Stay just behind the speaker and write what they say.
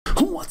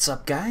What's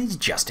up guys,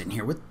 Justin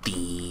here with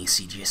the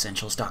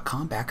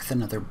CGEssentials.com, back with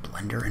another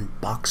Blender and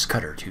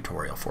BoxCutter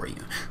tutorial for you.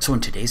 So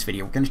in today's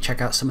video we're going to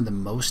check out some of the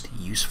most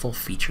useful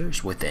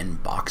features within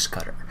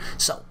BoxCutter.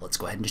 So let's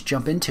go ahead and just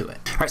jump into it.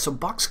 Alright, so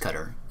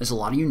BoxCutter, as a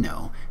lot of you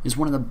know, is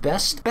one of the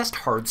best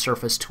hard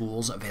surface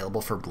tools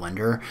available for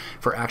Blender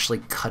for actually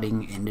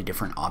cutting into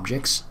different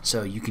objects.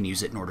 So you can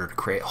use it in order to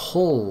create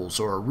holes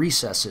or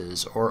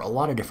recesses or a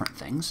lot of different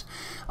things.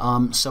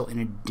 So in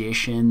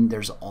addition,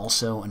 there's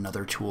also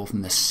another tool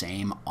from the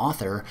same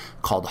author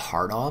called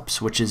Hard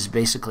Ops, which is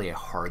basically a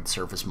hard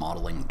surface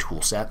modeling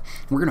tool set.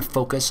 We're going to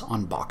focus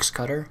on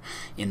BoxCutter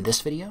in this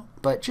video,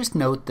 but just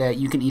note that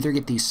you can either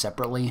get these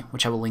separately,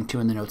 which I will link to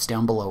in the notes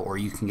down below, or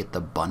you can get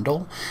the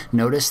bundle.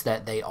 Notice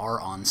that they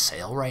are on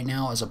sale right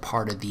now as a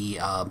part of the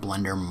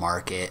Blender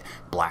Market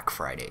Black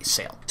Friday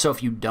sale. So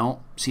if you don't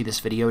see this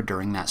video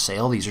during that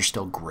sale, these are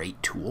still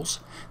great tools,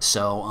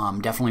 so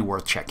definitely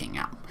worth checking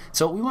out.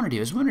 So what we want to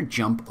do is we want to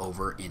jump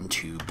over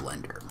into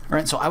Blender. All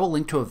right, so I will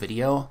link to a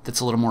video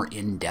that's a little more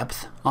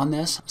in-depth on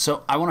this.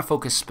 So I want to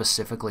focus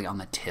specifically on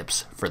the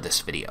tips for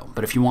this video,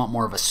 but if you want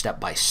more of a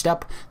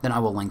step-by-step, then I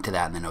will link to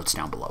that in the notes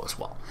down below as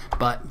well.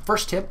 But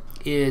first tip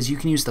is you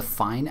can use the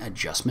fine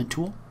adjustment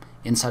tool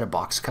inside of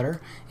BoxCutter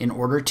in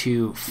order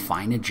to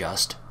fine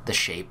adjust the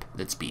shape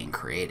that's being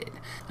created.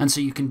 And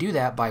so you can do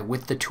that by,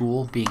 with the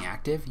tool being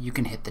active, you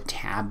can hit the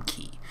tab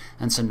key.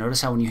 And so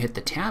notice how when you hit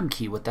the tab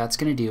key, what that's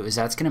going to do is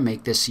that's going to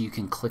make this so you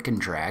can click and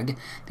drag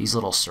these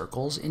little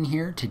circles in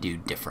here to do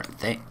different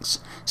things.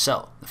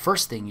 So the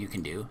first thing you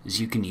can do is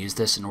you can use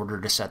this in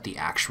order to set the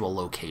actual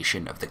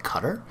location of the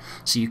cutter.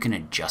 So you can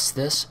adjust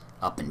this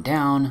up and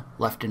down,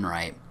 left and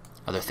right,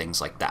 other things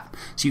like that.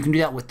 So you can do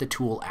that with the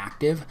tool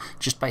active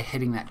just by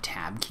hitting that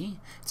tab key.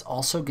 It's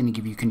also going to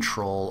give you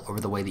control over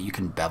the way that you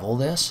can bevel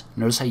this.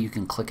 Notice how you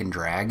can click and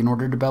drag in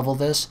order to bevel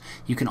this.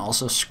 You can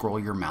also scroll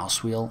your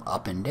mouse wheel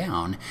up and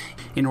down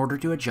in order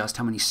to adjust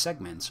how many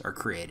segments are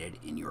created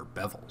in your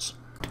bevels.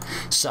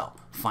 So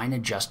fine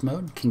adjust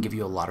mode can give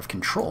you a lot of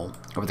control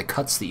over the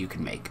cuts that you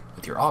can make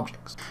with your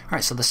objects.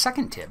 Alright, so the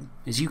second tip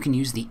is you can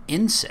use the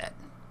inset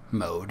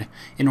mode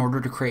in order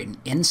to create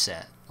an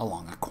inset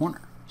along a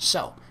corner.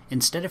 So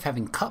instead of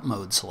having cut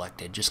mode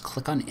selected, just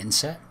click on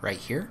inset right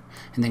here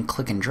and then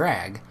click and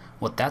drag.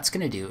 What that's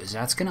going to do is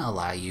that's going to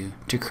allow you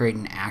to create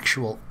an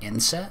actual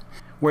inset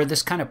where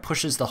this kind of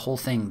pushes the whole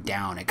thing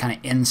down. It kind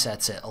of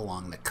insets it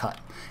along the cut.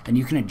 And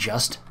you can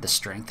adjust the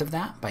strength of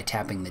that by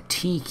tapping the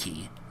T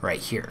key right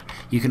here.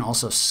 You can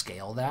also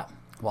scale that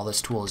while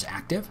this tool is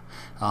active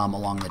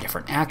along the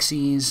different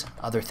axes,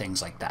 other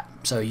things like that.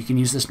 So you can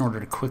use this in order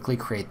to quickly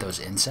create those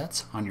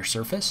insets on your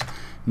surface.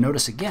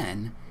 Notice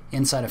again,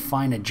 inside of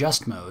fine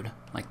adjust mode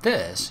like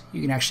this, you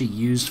can actually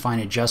use fine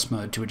adjust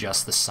mode to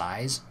adjust the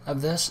size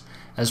of this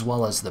as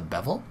well as the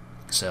bevel.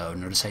 So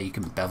notice how you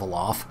can bevel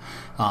off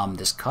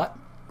this cut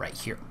right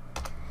here.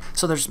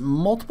 So there's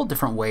multiple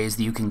different ways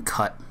that you can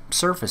cut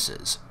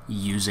surfaces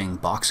using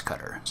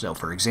BoxCutter. So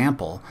for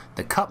example,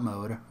 the cut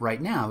mode right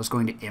now is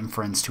going to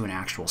inference to an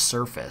actual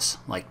surface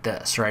like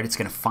this, right? It's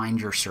going to find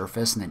your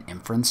surface and then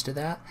inference to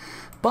that.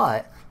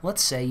 But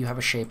let's say you have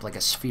a shape like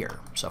a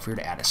sphere. So if we were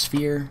to add a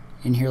sphere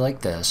in here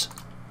like this,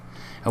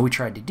 and we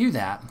tried to do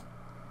that,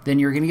 then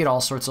you're going to get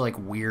all sorts of like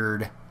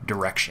weird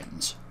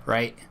directions,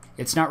 right?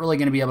 It's not really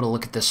going to be able to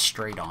look at this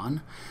straight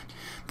on.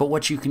 But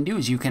what you can do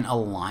is you can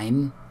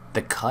align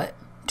the cut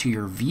to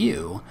your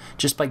view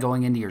just by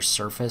going into your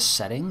surface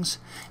settings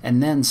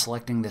and then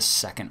selecting this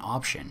second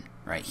option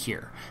right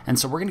here. And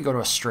so we're going to go to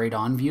a straight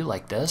on view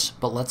like this,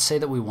 but let's say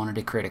that we wanted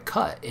to create a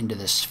cut into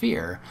this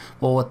sphere.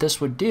 Well, what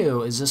this would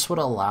do is this would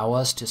allow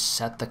us to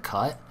set the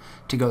cut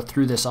to go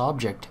through this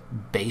object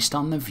based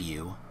on the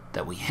view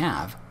that we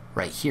have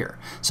right here.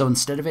 So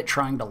instead of it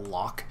trying to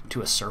lock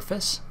to a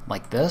surface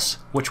like this,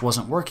 which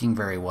wasn't working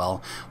very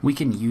well, we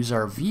can use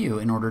our view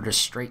in order to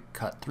straight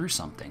cut through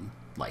something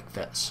like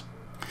this.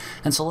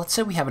 And so let's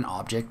say we have an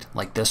object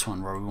like this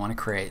one where we want to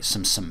create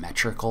some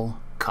symmetrical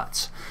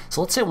cuts.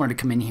 So let's say I wanted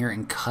to come in here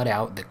and cut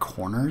out the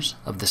corners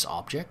of this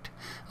object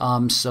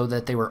so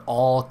that they were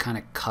all kind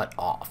of cut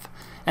off.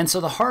 And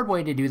so the hard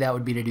way to do that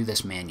would be to do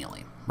this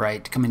manually,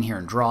 right? To come in here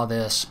and draw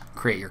this,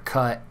 create your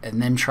cut,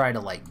 and then try to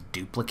like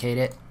duplicate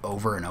it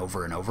over and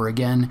over and over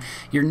again.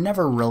 You're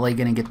never really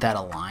going to get that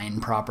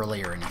aligned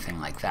properly or anything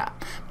like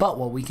that. But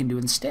what we can do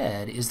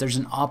instead is there's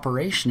an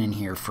operation in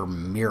here for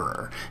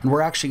mirror, and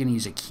we're actually going to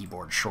use a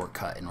keyboard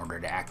shortcut in order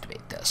to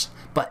activate this.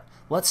 But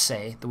let's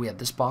say that we had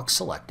this box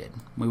selected.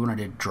 We wanted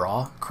to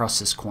draw across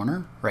this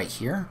corner right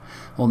here.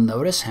 Well,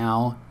 notice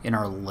how in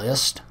our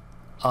list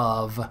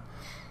of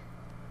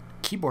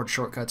keyboard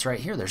shortcuts right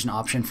here, there's an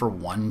option for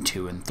 1,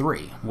 2, and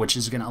 3, which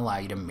is going to allow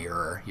you to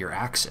mirror your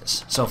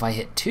axis. So if I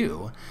hit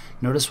 2,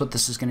 notice what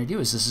this is going to do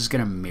is this is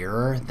going to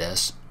mirror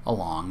this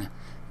along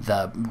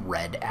the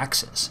red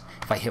axis.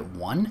 If I hit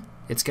 1,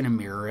 it's going to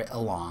mirror it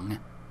along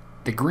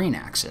the green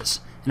axis.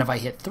 And if I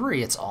hit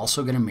 3, it's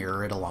also going to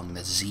mirror it along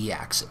the Z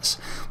axis.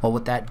 Well,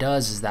 what that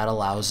does is that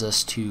allows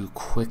us to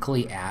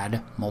quickly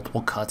add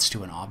multiple cuts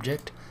to an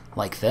object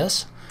like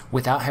this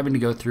without having to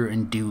go through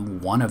and do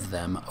one of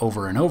them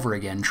over and over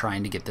again,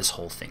 trying to get this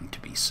whole thing to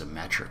be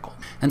symmetrical.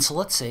 And so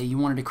let's say you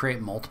wanted to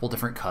create multiple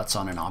different cuts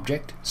on an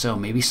object. So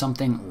maybe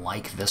something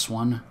like this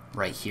one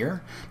right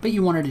here, but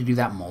you wanted to do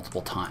that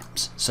multiple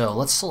times. So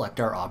let's select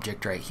our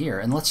object right here,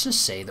 and let's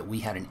just say that we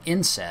had an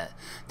inset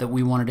that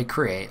we wanted to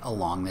create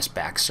along this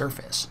back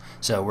surface.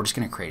 So we're just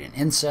going to create an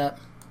inset.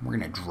 We're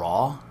going to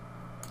draw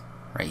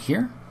right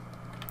here,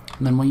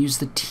 and then we'll use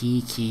the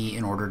T key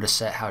in order to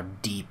set how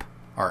deep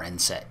our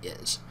inset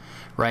is.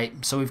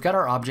 Right, so we've got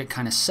our object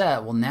kind of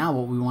set. Well, now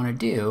what we want to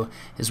do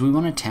is we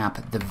want to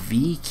tap the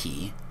V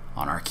key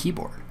on our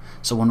keyboard.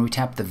 So when we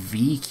tap the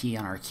V key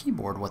on our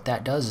keyboard, what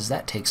that does is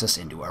that takes us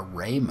into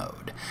array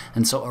mode.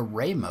 And so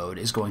array mode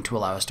is going to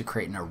allow us to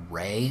create an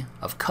array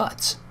of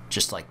cuts,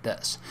 just like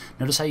this.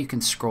 Notice how you can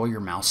scroll your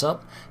mouse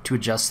up to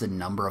adjust the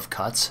number of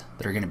cuts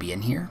that are going to be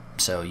in here.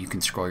 So you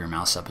can scroll your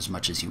mouse up as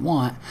much as you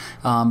want,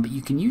 but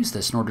you can use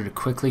this in order to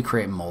quickly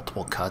create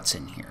multiple cuts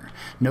in here.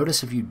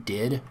 Notice if you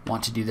did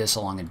want to do this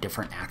along a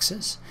different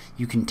axis,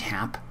 you can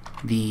tap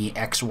the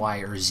X, Y,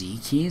 or Z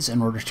keys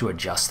in order to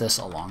adjust this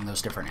along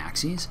those different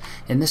axes.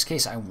 In this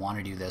case, I want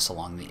to do this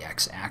along the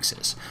X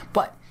axis,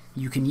 but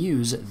you can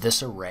use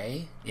this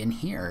array in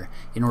here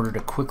in order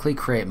to quickly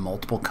create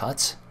multiple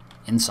cuts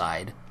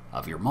inside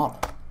of your model.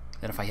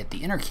 Then if I hit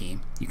the enter key,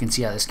 you can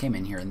see how this came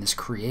in here and this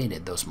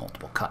created those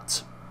multiple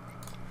cuts.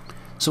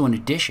 So in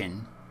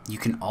addition, you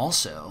can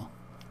also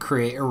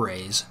create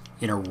arrays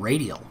in a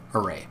radial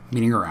array,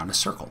 meaning around a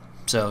circle.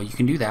 So you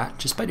can do that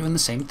just by doing the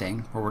same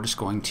thing, where we're just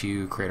going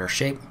to create our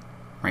shape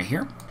right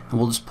here, and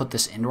we'll just put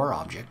this into our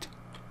object.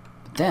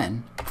 But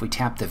then if we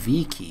tap the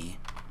V key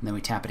and then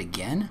we tap it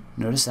again,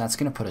 notice that's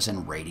going to put us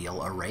in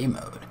radial array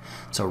mode.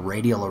 So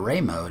radial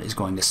array mode is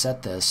going to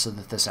set this so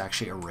that this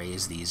actually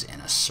arrays these in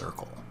a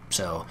circle.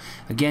 So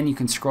again, you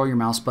can scroll your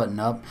mouse button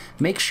up.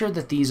 Make sure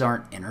that these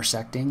aren't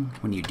intersecting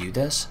when you do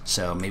this.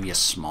 So maybe a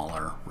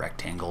smaller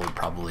rectangle would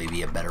probably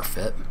be a better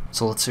fit.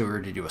 So let's say we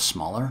were to do a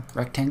smaller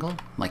rectangle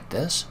like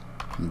this,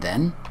 and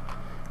then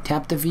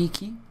tap the V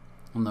key.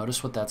 Well,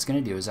 notice what that's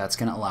going to do is that's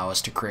going to allow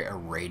us to create a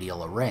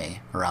radial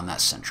array around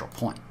that central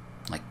point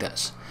like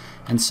this.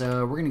 And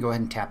so we're going to go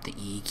ahead and tap the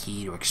E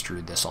key to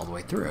extrude this all the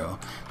way through.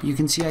 You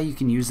can see how you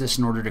can use this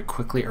in order to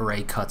quickly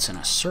array cuts in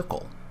a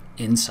circle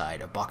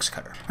inside a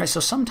BoxCutter. All right, so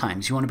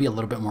sometimes you want to be a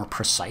little bit more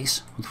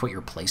precise with what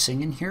you're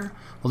placing in here.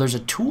 Well, there's a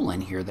tool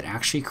in here that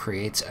actually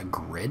creates a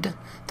grid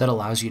that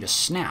allows you to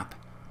snap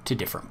to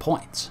different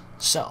points.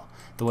 So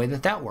the way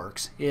that that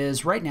works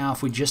is right now,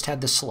 if we just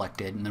had this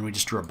selected and then we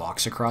just drew a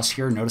box across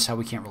here, notice how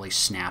we can't really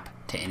snap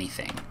to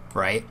anything,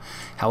 right?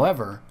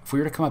 However, if we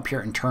were to come up here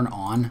and turn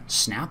on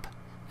snap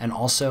and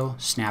also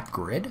snap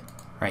grid,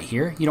 right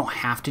here, you don't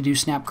have to do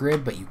snap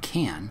grid, but you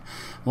can.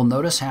 Well,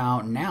 notice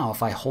how now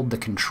if I hold the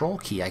control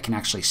key, I can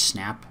actually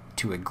snap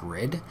to a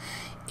grid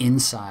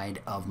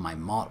inside of my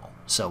model.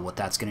 So what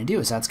that's going to do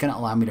is that's going to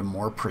allow me to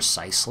more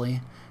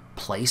precisely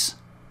place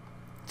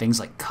things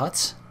like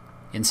cuts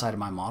inside of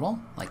my model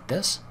like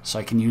this. So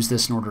I can use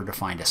this in order to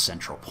find a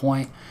central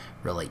point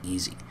really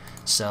easy.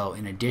 So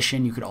in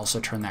addition, you could also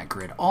turn that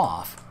grid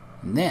off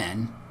and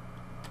then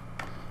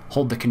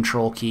hold the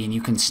control key and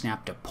you can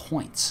snap to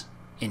points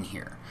in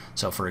here.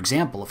 So for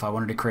example, if I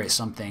wanted to create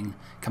something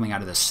coming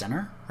out of the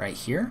center right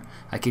here,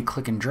 I could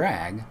click and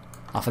drag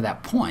off of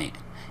that point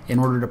in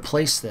order to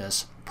place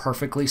this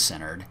perfectly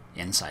centered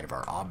inside of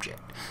our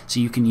object. So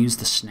you can use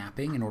the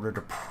snapping in order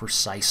to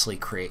precisely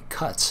create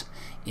cuts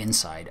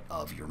inside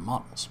of your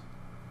models.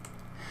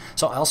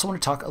 So I also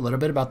want to talk a little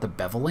bit about the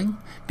beveling,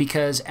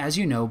 because as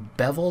you know,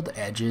 beveled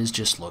edges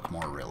just look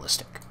more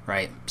realistic,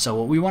 right? So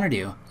what we want to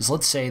do is,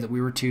 let's say that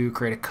we were to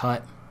create a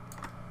cut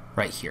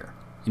right here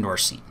into our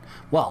scene.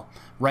 Well,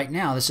 right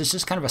now this is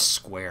just kind of a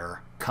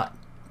square cut,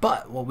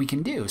 but what we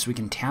can do is we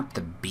can tap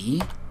the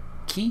B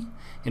key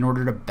in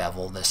order to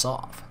bevel this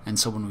off. And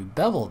so when we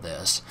bevel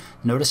this,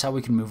 notice how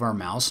we can move our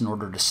mouse in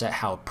order to set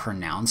how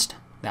pronounced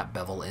that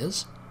bevel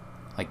is,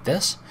 like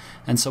this.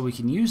 And so we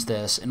can use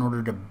this in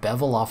order to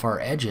bevel off our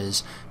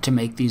edges to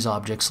make these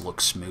objects look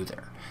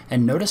smoother.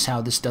 And notice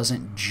how this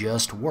doesn't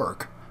just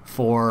work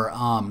for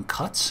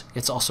cuts,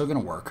 it's also going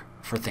to work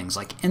for things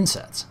like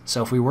insets.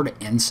 So if we were to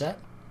inset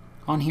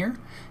on here,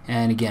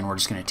 and again, we're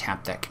just going to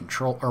tap that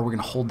control, or we're going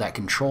to hold that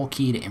control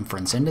key to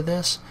inference into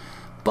this.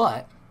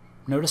 But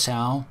notice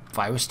how if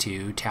I was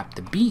to tap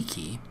the B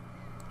key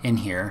in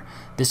here,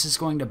 this is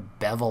going to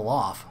bevel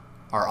off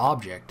our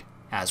object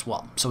as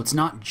well. So it's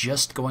not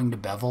just going to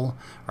bevel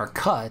our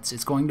cuts,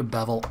 it's going to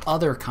bevel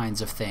other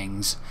kinds of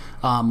things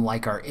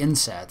like our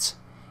insets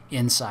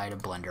inside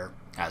of Blender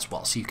as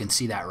well. So you can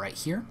see that right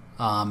here.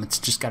 It's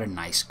just got a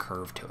nice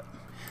curve to it.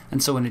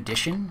 And so in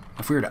addition,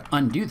 if we were to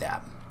undo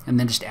that and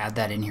then just add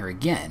that in here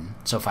again,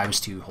 so if I was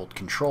to hold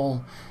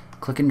control,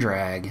 click and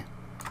drag,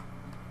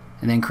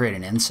 and then create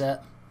an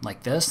inset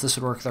like this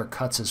would work with our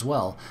cuts as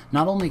well.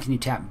 Not only can you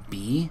tap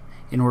B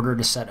in order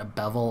to set a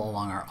bevel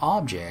along our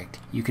object,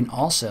 you can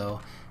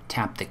also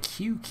tap the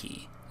Q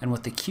key And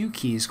what the Q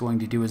key is going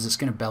to do is it's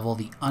going to bevel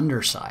the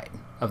underside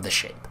of the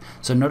shape.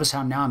 So notice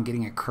how now I'm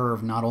getting a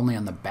curve not only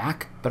on the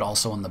back, but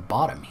also on the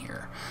bottom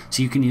here.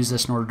 So you can use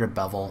this in order to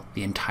bevel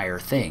the entire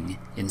thing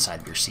inside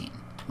of your scene,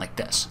 like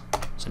this.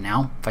 So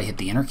now, if I hit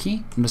the Enter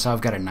key, notice how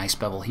I've got a nice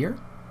bevel here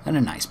and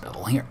a nice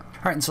bevel here.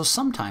 All right, and so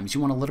sometimes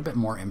you want a little bit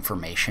more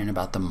information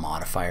about the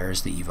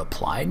modifiers that you've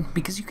applied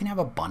because you can have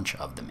a bunch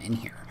of them in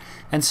here.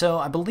 And so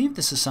I believe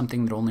this is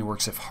something that only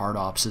works if Hard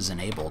Ops is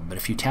enabled, but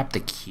if you tap the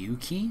Q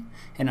key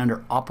and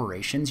under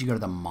Operations, you go to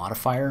the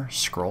Modifier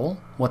scroll,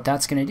 what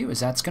that's going to do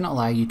is that's going to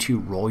allow you to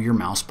roll your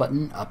mouse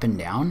button up and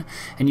down,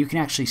 and you can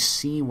actually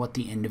see what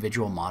the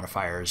individual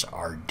modifiers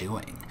are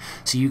doing.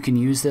 So you can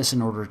use this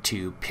in order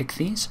to pick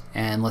these,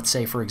 and let's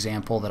say, for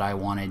example, that I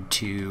wanted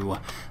to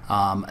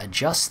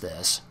adjust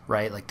this,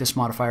 right? Like this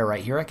modifier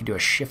right here, I could do a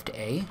Shift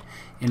A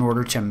in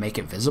order to make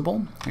it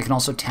visible. I can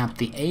also tap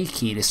the A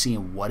key to see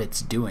what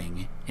it's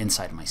doing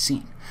inside my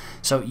scene.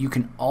 So you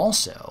can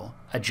also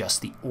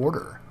adjust the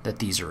order that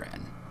these are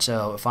in.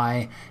 So if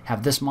I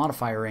have this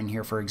modifier in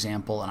here, for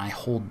example, and I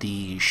hold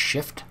the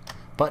Shift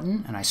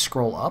button and I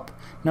scroll up,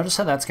 notice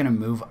how that's going to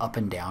move up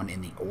and down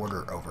in the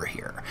order over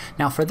here.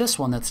 Now for this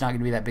one, that's not going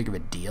to be that big of a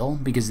deal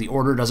because the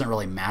order doesn't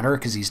really matter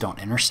because these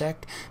don't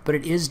intersect, but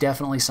it is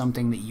definitely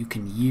something that you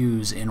can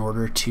use in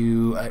order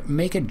to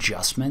make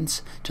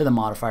adjustments to the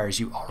modifiers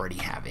you already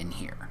have in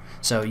here.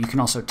 So you can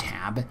also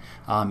tab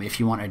if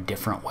you want a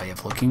different way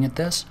of looking at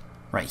this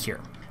right here.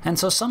 And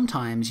so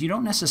sometimes you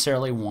don't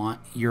necessarily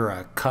want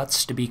your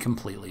cuts to be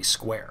completely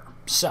square.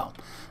 So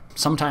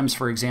sometimes,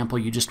 for example,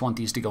 you just want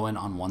these to go in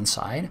on one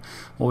side.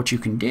 Well, what you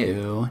can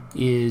do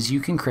is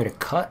you can create a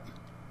cut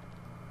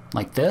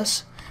like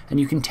this, and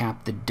you can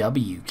tap the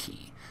W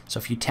key. So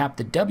if you tap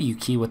the W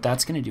key, what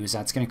that's going to do is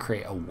that's going to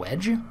create a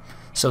wedge.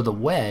 So the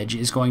wedge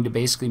is going to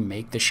basically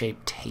make the shape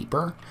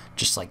taper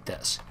just like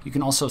this. You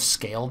can also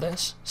scale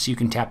this. So you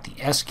can tap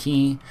the S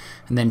key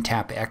and then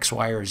tap X,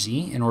 Y, or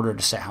Z in order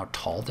to set how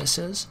tall this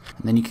is.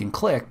 And then you can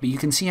click, but you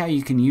can see how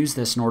you can use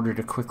this in order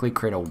to quickly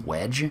create a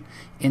wedge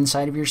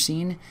inside of your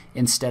scene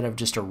instead of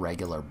just a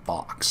regular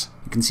box.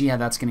 You can see how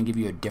that's going to give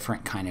you a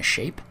different kind of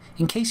shape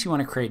in case you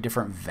want to create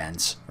different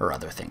vents or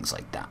other things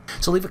like that.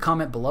 So leave a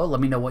comment below. Let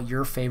me know what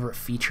your favorite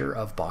feature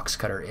of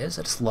BoxCutter is.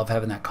 I just love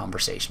having that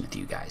conversation with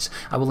you guys.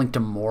 I will link to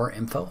more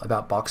info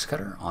about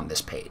BoxCutter on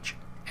this page.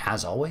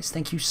 As always,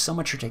 thank you so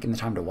much for taking the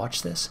time to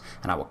watch this,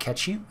 and I will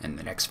catch you in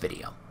the next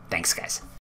video. Thanks, guys.